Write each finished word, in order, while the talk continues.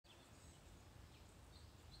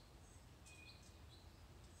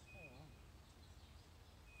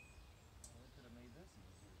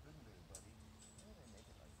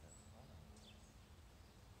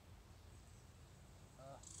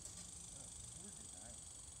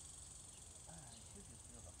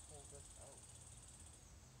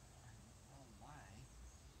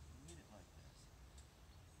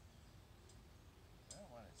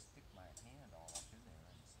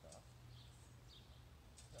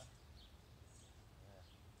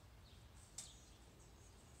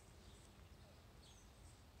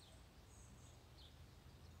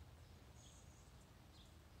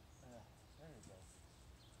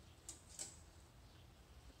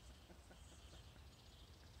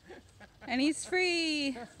And he's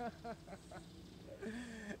free!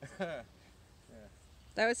 Yeah.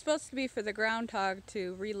 That was supposed to be for the groundhog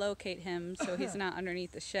to relocate him so he's not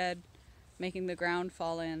underneath the shed, making the ground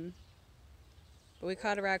fall in. But we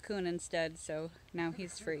caught a raccoon instead, so now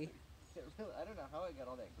he's free. Really, I don't know how I got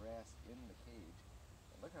all that grass in the cage.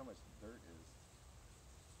 But look how much dirt is.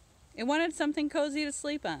 It wanted something cozy to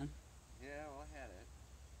sleep on. Yeah, well, I had it.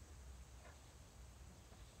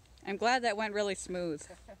 I'm glad that went really smooth.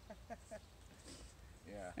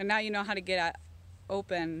 Yeah. And now you know how to get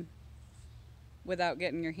open without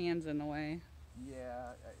getting your hands in the way.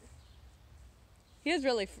 Yeah. He is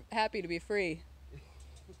really happy to be free.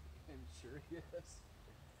 I'm sure he is.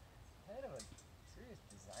 Kind of a serious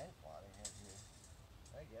design flaw they have here.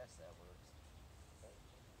 I guess that works.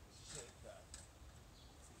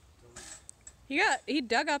 He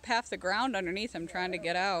dug up half the ground underneath him trying to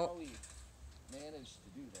get out. How he managed to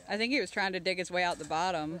do that. I think he was trying to dig his way out the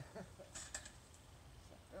bottom.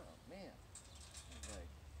 Oh man. Like,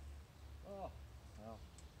 oh well.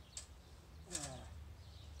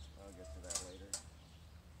 I'll get to that later.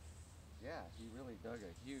 Yeah, he really dug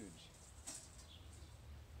a huge.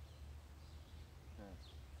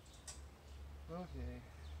 Okay,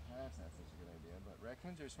 that's not such a good idea, but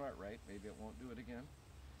raccoons are smart, right? Maybe it won't do it again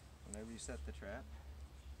when I reset the trap.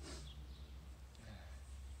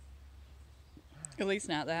 At least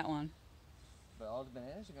not that one. But all the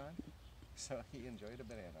bananas are gone, so he enjoyed a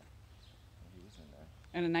banana. He was in there.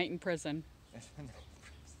 And a night in prison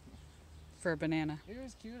for a banana. He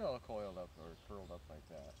was cute, all coiled up or curled up like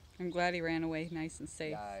that. I'm glad he ran away nice and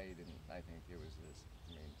safe. Yeah, I didn't. I think it was his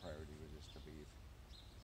main priority was